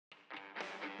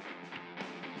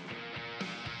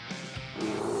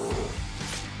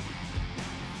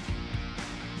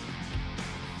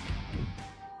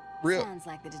Real. Sounds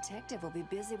like the detective will be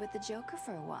busy with the Joker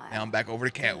for a while. Now I'm back over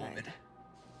to Catwoman. Good.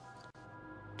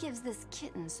 Gives this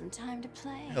kitten some time to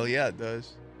play. Hell yeah, it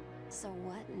does. So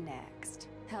what next?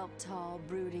 Help tall,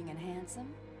 brooding, and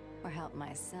handsome? Or help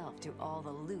myself do all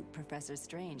the loot Professor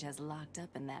Strange has locked up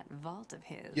in that vault of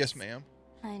his? Yes, ma'am.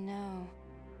 I know.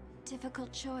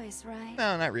 Difficult choice, right?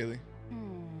 No, not really.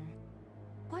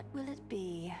 What will it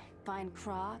be? Find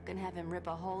Croc and have him rip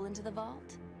a hole into the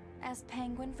vault? Ask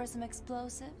Penguin for some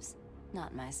explosives?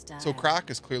 Not my style. So Croc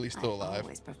is clearly still I alive.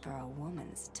 always prefer a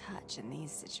woman's touch in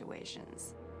these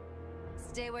situations.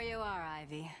 Stay where you are,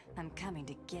 Ivy. I'm coming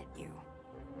to get you.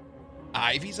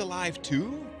 Ivy's alive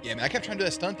too? Yeah, man, I kept trying to do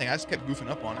that stun thing. I just kept goofing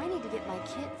up on I it. need to get my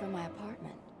kit from my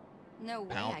apartment. No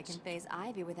way I Bounce. can face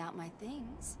Ivy without my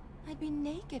things. I'd be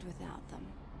naked without them.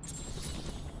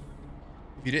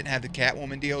 If you didn't have the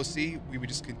Catwoman DLC, we would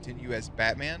just continue as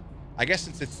Batman. I guess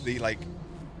since it's the like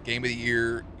Game of the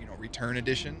Year, you know, return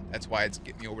edition, that's why it's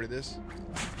getting me over to this.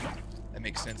 That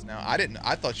makes sense now. I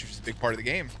thought she was a big part of the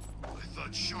game. I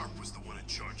thought Sharp was the one in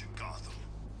charge of Gotham.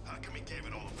 How come he gave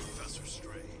it all to Professor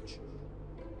Strange?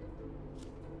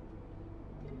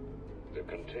 The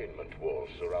containment wall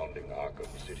surrounding Arkham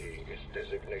City is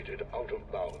designated out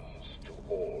of bounds to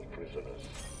all prisoners.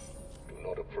 Do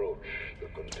not approach the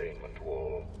containment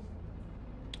wall.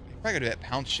 You probably gotta do that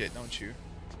pound shit, don't you?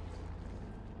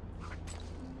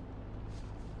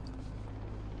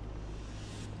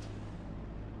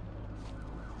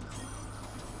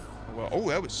 Well, oh,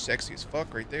 that was sexy as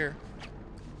fuck right there.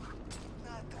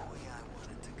 Not the way I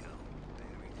wanted to go.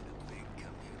 Buried in a big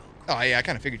communal. Oh yeah, I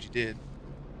kind of figured you did.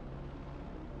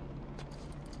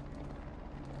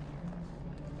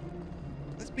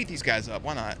 Let's beat these guys up.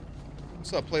 Why not?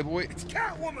 What's up, Playboy? It's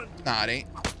Catwoman! Nah, it ain't.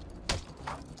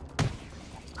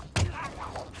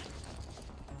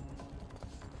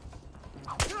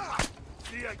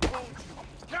 See, I told you.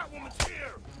 Catwoman's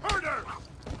here! Hurt her!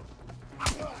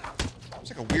 It's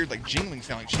like a weird, like, jingling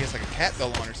sound. Like she has like a cat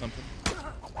bell on or something.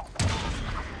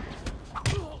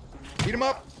 Beat him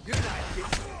up. Good night, kid.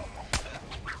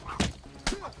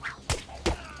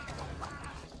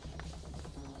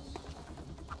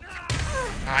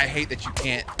 I hate that you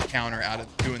can't counter out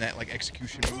of doing that like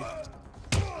execution move.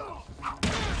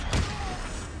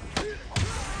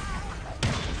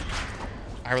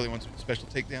 I really want some special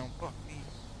takedown. Fuck me.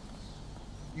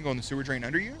 You can go in the sewer drain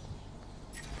under you?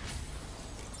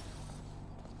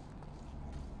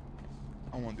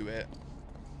 I don't want to do that.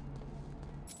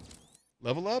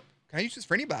 Level up? Can I use this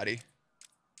for anybody?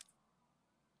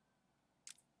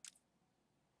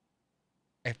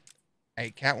 Hey,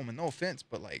 Catwoman, no offense,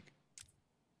 but like...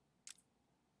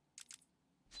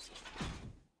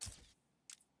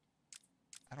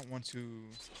 I don't want to...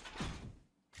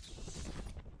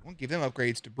 I won't give them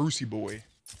upgrades to Brucey Boy.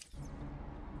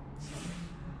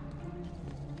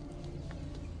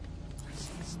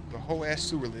 The whole ass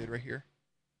sewer lid right here.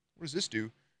 What does this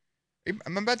do?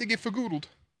 I'm about to get fagoodled.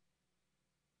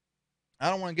 I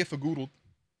don't want to get fagoodled.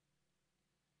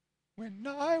 When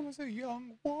I was a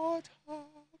young warthog.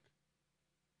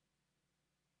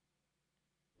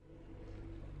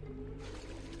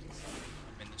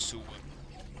 I'm in the sewer.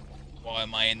 Why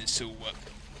am I in the sewer?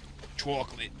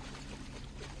 Chocolate.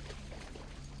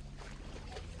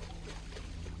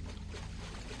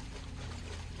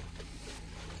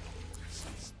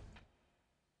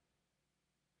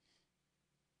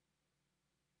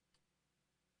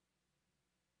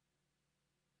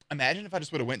 Imagine if I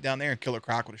just would have went down there and Killer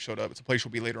Croc would have showed up. It's a place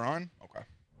we'll be later on. Okay.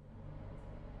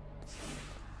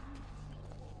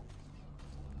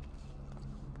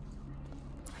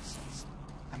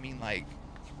 I mean, like,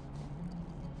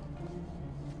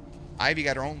 Ivy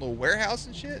got her own little warehouse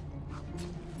and shit.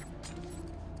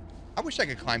 I wish I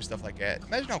could climb stuff like that.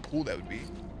 Imagine how cool that would be.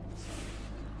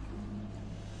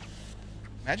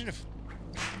 Imagine if...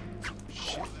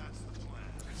 Shit.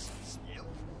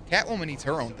 Catwoman needs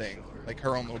her own thing. Like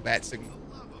her own little bat signal.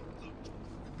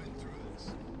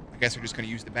 I guess we're just going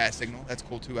to use the bat signal. That's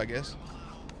cool too, I guess.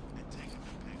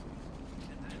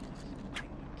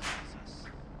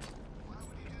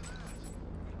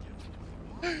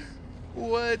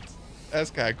 What? That's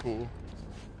kind of cool.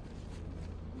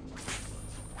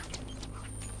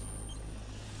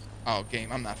 Oh,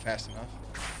 game, I'm not fast enough.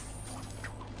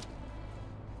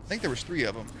 I think there was 3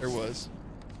 of them. There was.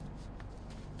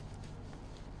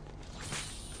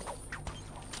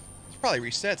 It probably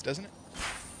resets, doesn't it?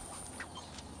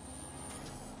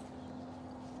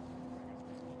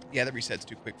 Yeah, that resets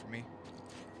too quick for me.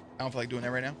 I don't feel like doing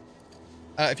that right now.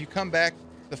 If you come back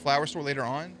to the flower store later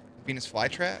on, Venus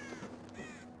Flytrap,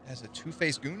 Has a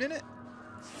two-faced goon in it?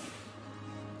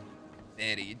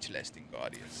 Very interesting,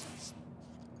 Guardian.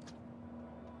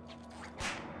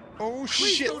 Oh,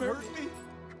 shit. Don't hurt me.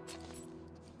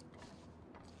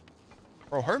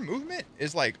 Bro, her movement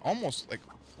is like almost like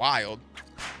wild.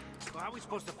 Well, how are we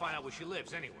supposed to find out where she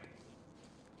lives anyway?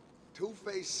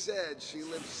 Two-Face said she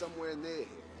lives somewhere near here.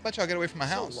 Let y'all get away from my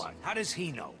So house. what? How does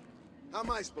he know? How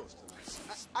am I supposed to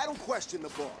know? I don't question the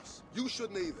boss. You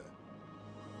shouldn't either.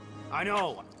 I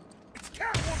know. It's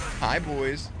Catwoman. Hi,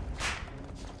 boys.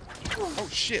 Oh,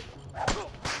 shit.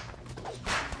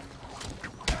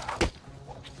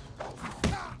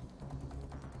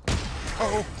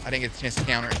 Oh, I didn't get a chance to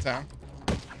counter in time.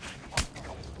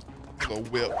 A little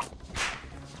whip.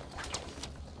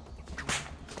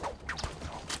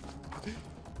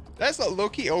 That's a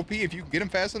low-key OP if you can get him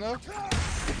fast enough.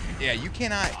 Yeah, you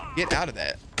cannot get out of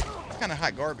that. It's kind of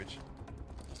hot garbage.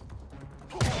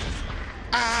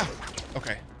 Ah!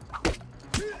 Okay.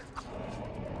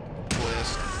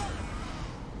 Blessed.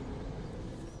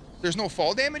 There's no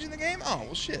fall damage in the game? Oh,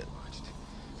 well, shit.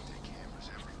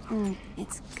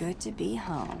 It's good to be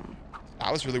home.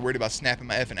 I was really worried about snapping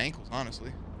my effing ankles,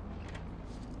 honestly.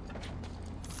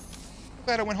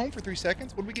 Glad I went home for 3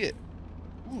 seconds. What did we get?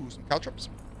 Ooh, some cow trips.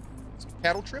 Some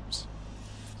cattle trips.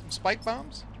 Some spike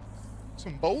bombs.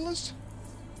 Some bolas.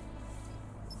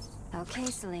 Okay,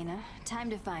 Selena, time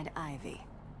to find Ivy.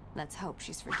 Let's hope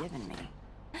she's forgiven me.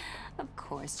 Of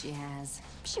course she has.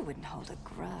 She wouldn't hold a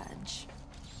grudge.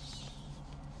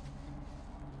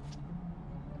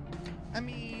 I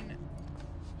mean,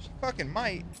 she fucking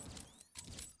might.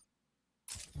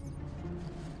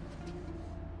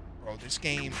 Bro, this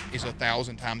game is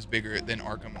 1,000 times bigger than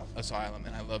Arkham Asylum,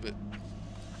 and I love it.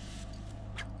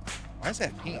 Why is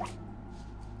that pink?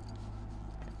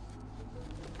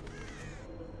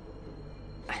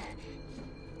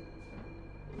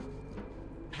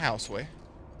 Houseway.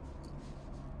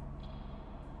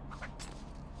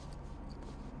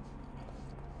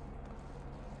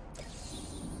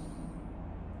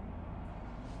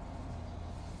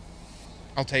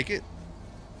 I'll take it.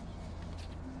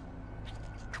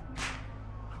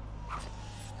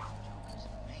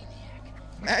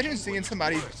 Imagine seeing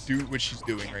somebody do what she's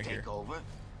doing right here.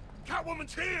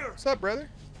 Catwoman's here. What's up, brother?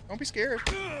 Don't be scared.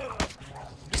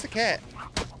 Just a cat.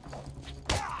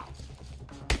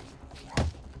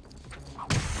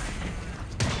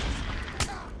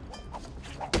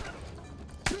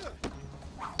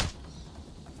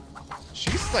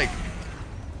 She's like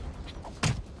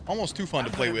almost too fun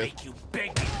to play with. Make you beg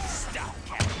me to stop,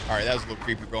 Cat. Alright, that was a little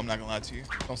creepy, bro. I'm not gonna lie to you.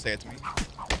 Don't say it to me.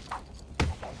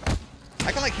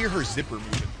 I can like hear her zipper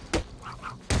moving.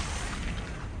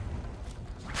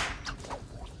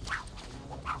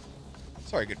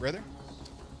 Sorry, good brother.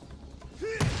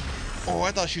 Oh,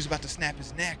 I thought she was about to snap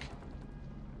his neck.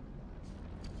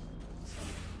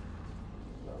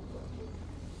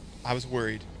 I was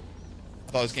worried.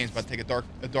 I thought this game's about to take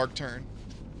a dark turn.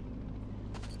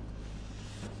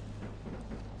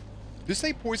 Does it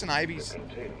say Poison Ivy's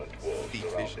deep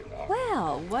vision?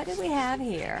 Well, what do we have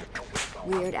here?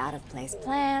 Weird out-of-place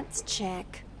plants,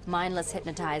 check. Mindless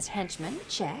hypnotized henchmen,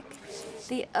 check.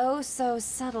 The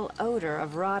oh-so-subtle odor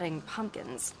of rotting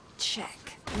pumpkins, check.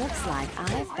 Looks like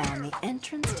I've found the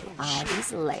entrance to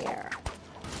Ivy's lair.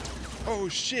 Oh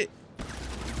shit!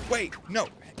 Wait, no.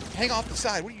 Hang off the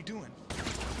side. What are you doing?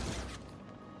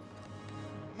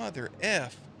 Mother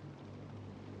F.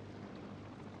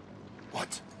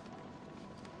 What?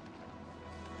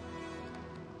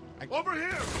 Over here! I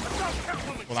got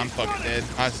Catwoman! Well, I'm She's fucking running. dead.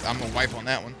 I'm gonna wipe on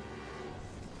that one.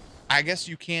 I guess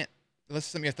you can't. Unless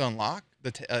something you have to unlock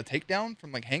the takedown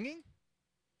from like hanging.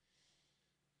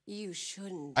 You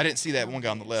shouldn't. I didn't see that one guy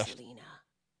on the come left. here, Selena.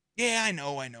 Yeah, I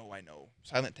know.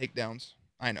 Silent takedowns.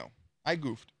 I know. I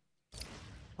goofed.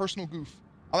 Personal goof.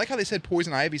 I like how they said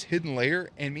Poison Ivy's hidden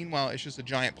lair, and meanwhile it's just a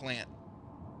giant plant.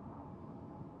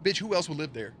 Bitch, who else would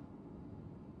live there?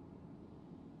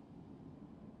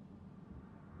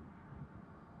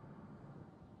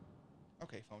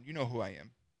 Okay, phone. You know who I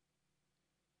am.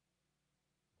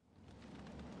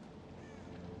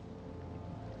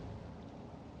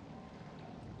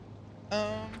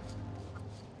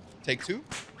 Take two.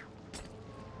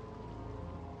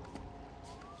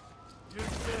 You're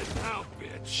dead now,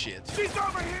 bitch. Shit. She's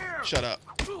over here! Shut up.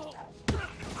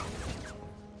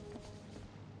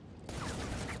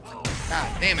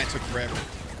 God damn, it took forever.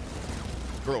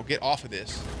 Girl, get off of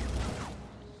this.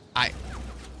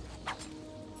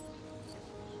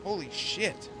 Holy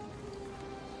shit.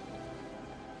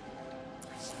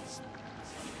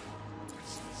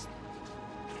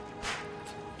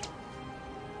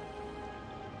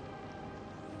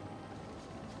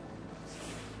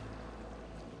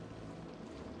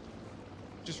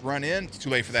 Just run in. It's too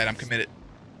late for that. I'm committed.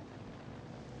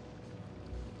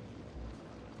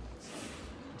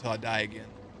 Until I die again.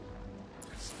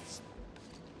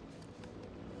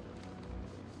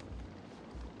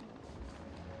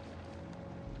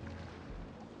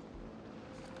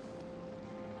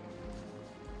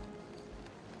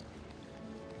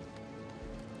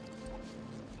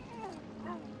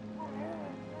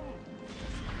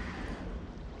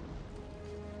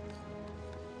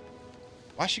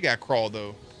 Why she got crawled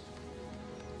though?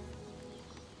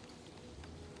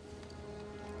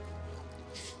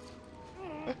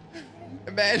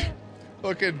 Imagine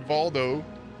fucking Valdo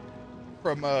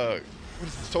from what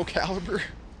is it, Soul Calibur?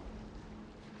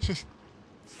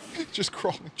 Just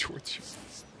crawling towards you.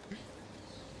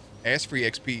 Ass free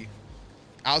XP.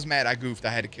 I was mad I goofed. I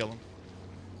had to kill him.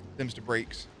 Them's the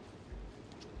breaks.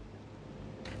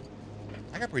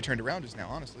 I got pretty turned around just now,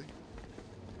 honestly.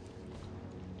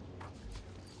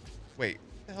 Wait,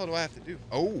 what the hell do I have to do?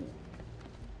 Oh.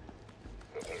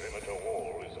 The perimeter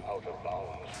wall is out of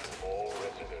bounds to all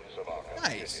residents of Arkham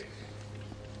Nice. City.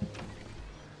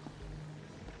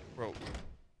 Bro,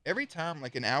 every time,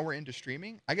 like an hour into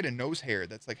streaming, I get a nose hair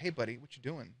that's like, hey, buddy, what you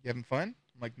doing? You having fun?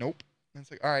 I'm like, nope. And it's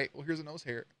like, all right, well, here's a nose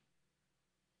hair.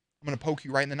 I'm going to poke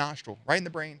you right in the nostril, right in the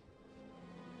brain.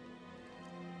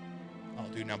 Oh,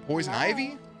 dude, now Poison Hello?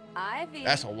 Ivy? Ivy.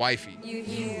 That's a wifey. You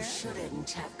here? You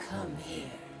shouldn't have come here.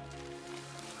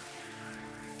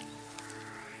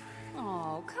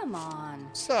 Oh, come on.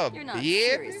 Sup, You're not baby?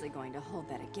 seriously going to hold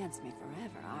that against me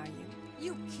forever, are you?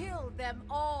 You killed them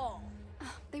all.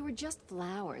 They were just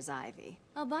flowers, Ivy.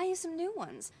 I'll buy you some new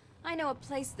ones. I know a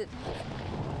place that...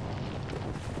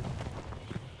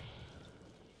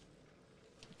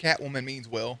 Catwoman means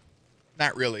well.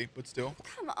 Not really, but still.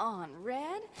 Come on,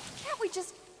 Red. Can't we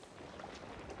just...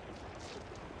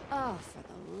 Oh, for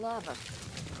the love of...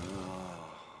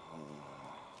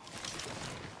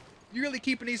 You really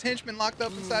keeping these henchmen locked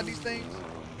up inside these things?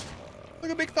 Look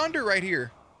at Big Thunder right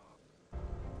here.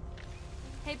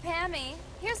 Hey, Pammy,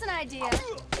 here's an idea.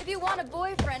 If you want a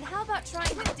boyfriend, how about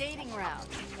trying the dating route?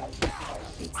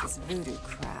 Beats this voodoo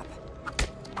crap.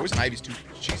 Poison Ivy's too...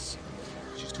 She's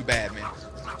too bad, man.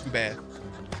 Too bad.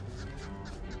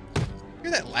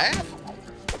 Hear that laugh?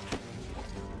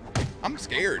 I'm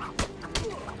scared.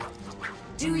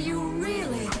 Do you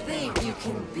really think you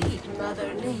can beat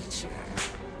Mother Nature?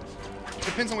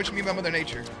 Depends on what you mean by Mother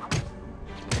Nature.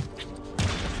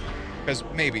 Because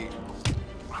maybe.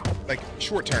 Like,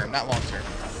 short term, not long term.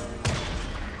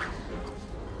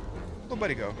 Where'd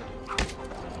buddy go?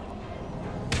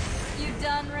 You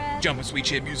done, Red? Jumping sweet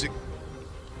shit music.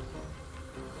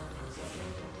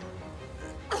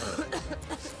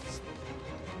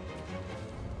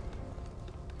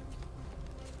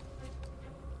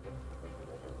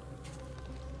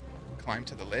 Climb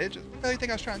to the ledge? What the hell do you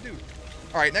think I was trying to do?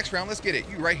 Alright, next round, let's get it.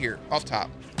 You right here, off top.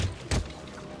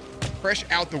 Fresh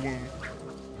out the womb.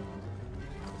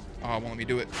 Oh, it won't let me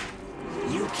do it.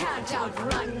 You can't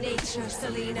outrun nature,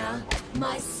 Selena.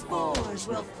 My spores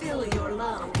will fill your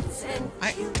lungs and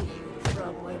kill you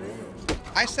from within.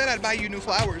 I said I'd buy you new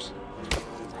flowers.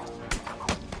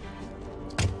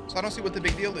 So I don't see what the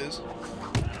big deal is.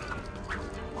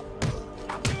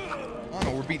 Oh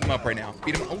no, we're beating him up right now.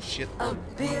 Beat him. Oh shit. A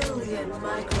billion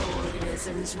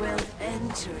microorganisms will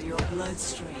enter your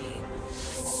bloodstream.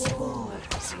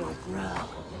 Spores will grow,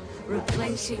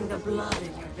 replacing the blood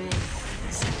in your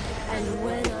veins. And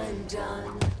when I'm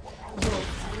done, your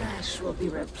flesh will be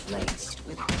replaced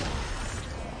with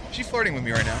blood. She's flirting with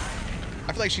me right now.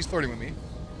 I feel like she's flirting with me.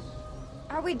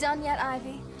 Are we done yet,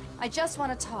 Ivy? I just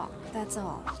want to talk, that's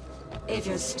all. If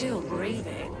you're still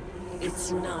breathing,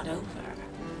 it's not over.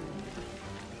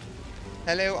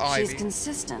 Hello, Ivy. She's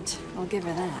consistent, I'll give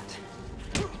her that.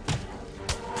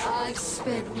 I've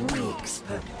spent weeks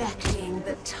perfecting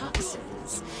the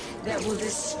toxins that will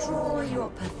destroy your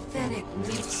pathetic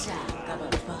meat sack of a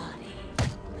body.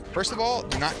 First of all,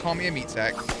 do not call me a meat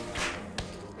sack.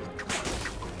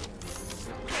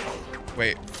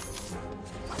 Wait.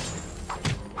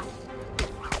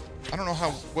 I don't know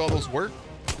how well those work.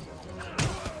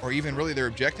 Or even really their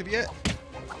objective yet.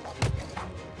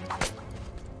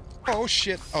 Oh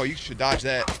shit. Oh, you should dodge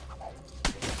that.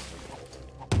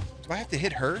 Do I have to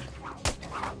hit her?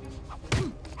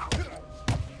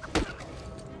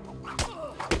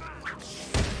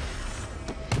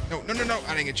 No, no, no, no.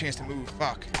 I didn't get a chance to move.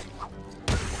 Fuck.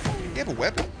 You have a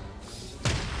weapon?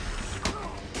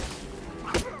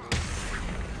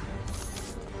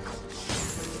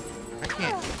 I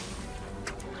can't.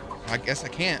 I guess I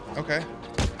can't. Okay.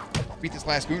 Beat this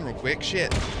last goon real quick.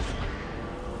 Shit.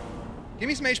 Give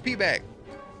me some HP back.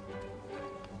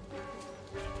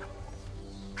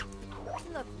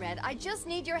 Red. I just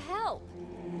need your help.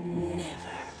 Never.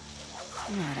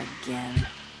 Not again.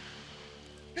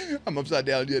 I'm upside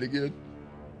down yet again.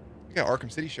 You got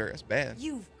Arkham City shirt. That's bad.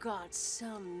 You've got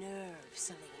some nerve,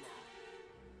 Selena.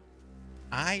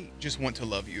 I just want to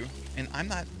love you, and I'm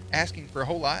not asking for a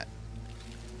whole lot.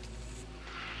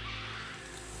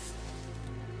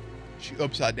 She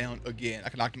upside down again. I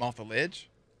can knock him off the ledge.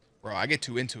 Bro, I get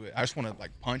too into it. I just want to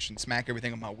like punch and smack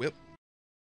everything on my whip.